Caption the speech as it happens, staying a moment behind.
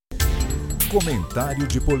Comentário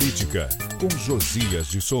de política, com Josias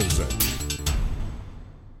de Souza.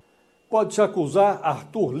 Pode-se acusar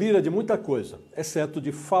Arthur Lira de muita coisa, exceto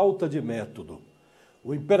de falta de método.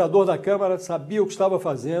 O imperador da Câmara sabia o que estava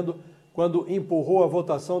fazendo quando empurrou a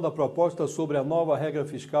votação da proposta sobre a nova regra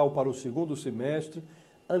fiscal para o segundo semestre,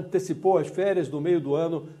 antecipou as férias do meio do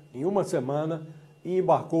ano em uma semana e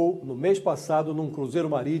embarcou no mês passado num cruzeiro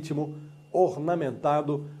marítimo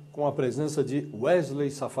ornamentado com a presença de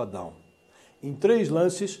Wesley Safadão. Em 3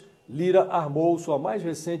 lances, Lira armou sua mais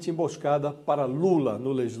recente emboscada para Lula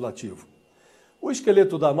no Legislativo. O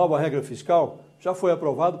esqueleto da nova regra fiscal já foi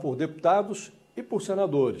aprovado por deputados e por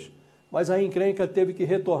senadores, mas a encrenca teve que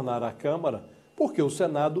retornar à Câmara porque o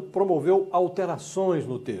Senado promoveu alterações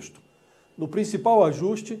no texto. No principal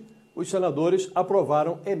ajuste, os senadores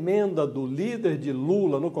aprovaram emenda do líder de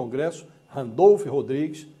Lula no Congresso, Randolfo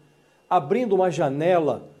Rodrigues, abrindo uma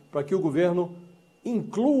janela para que o governo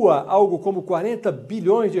inclua algo como 40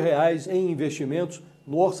 bilhões de reais em investimentos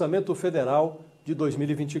no orçamento federal de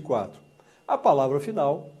 2024. A palavra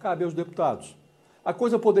final cabe aos deputados. A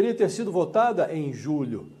coisa poderia ter sido votada em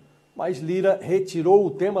julho, mas Lira retirou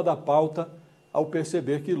o tema da pauta ao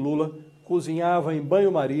perceber que Lula cozinhava em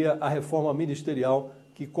banho-maria a reforma ministerial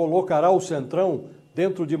que colocará o Centrão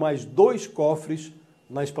dentro de mais 2 cofres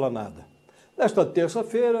na esplanada. Nesta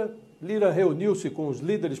terça-feira, Lira reuniu-se com os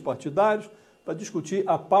líderes partidários para discutir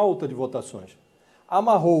a pauta de votações.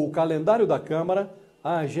 Amarrou o calendário da Câmara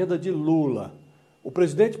à agenda de Lula. O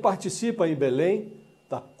presidente participa em Belém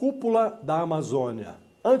da cúpula da Amazônia.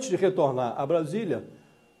 Antes de retornar a Brasília,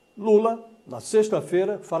 Lula, na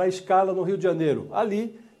sexta-feira, fará escala no Rio de Janeiro.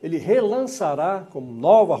 Ali, ele relançará, como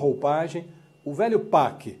nova roupagem, o velho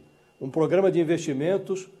PAC, um programa de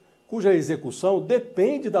investimentos cuja execução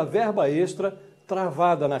depende da verba extra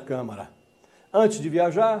travada na Câmara. Antes de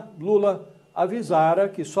viajar, Lula avisara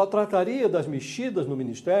que só trataria das mexidas no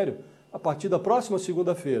Ministério a partir da próxima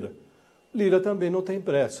segunda-feira. Lira também não tem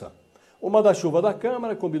pressa. O manda-chuva da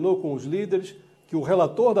Câmara combinou com os líderes que o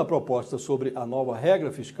relator da proposta sobre a nova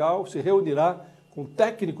regra fiscal se reunirá com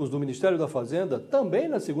técnicos do Ministério da Fazenda também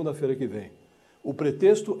na segunda-feira que vem. O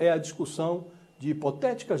pretexto é a discussão de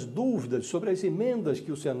hipotéticas dúvidas sobre as emendas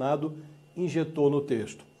que o Senado injetou no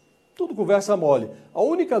texto. Tudo conversa mole. A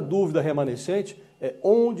única dúvida remanescente é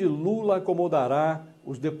onde Lula acomodará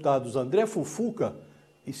os deputados André Fufuca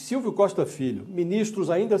e Silvio Costa Filho,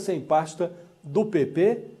 ministros ainda sem pasta do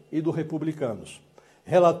PP e do Republicanos.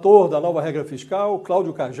 Relator da nova regra fiscal,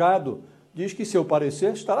 Cláudio Cajado, diz que seu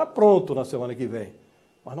parecer estará pronto na semana que vem,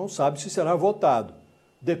 mas não sabe se será votado.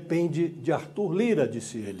 Depende de Arthur Lira,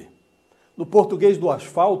 disse ele. No português do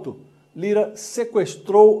asfalto, Lira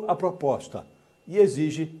sequestrou a proposta e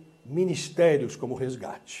exige ministérios como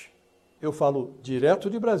resgate. Eu falo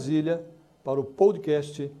direto de Brasília para o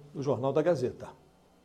podcast do Jornal da Gazeta.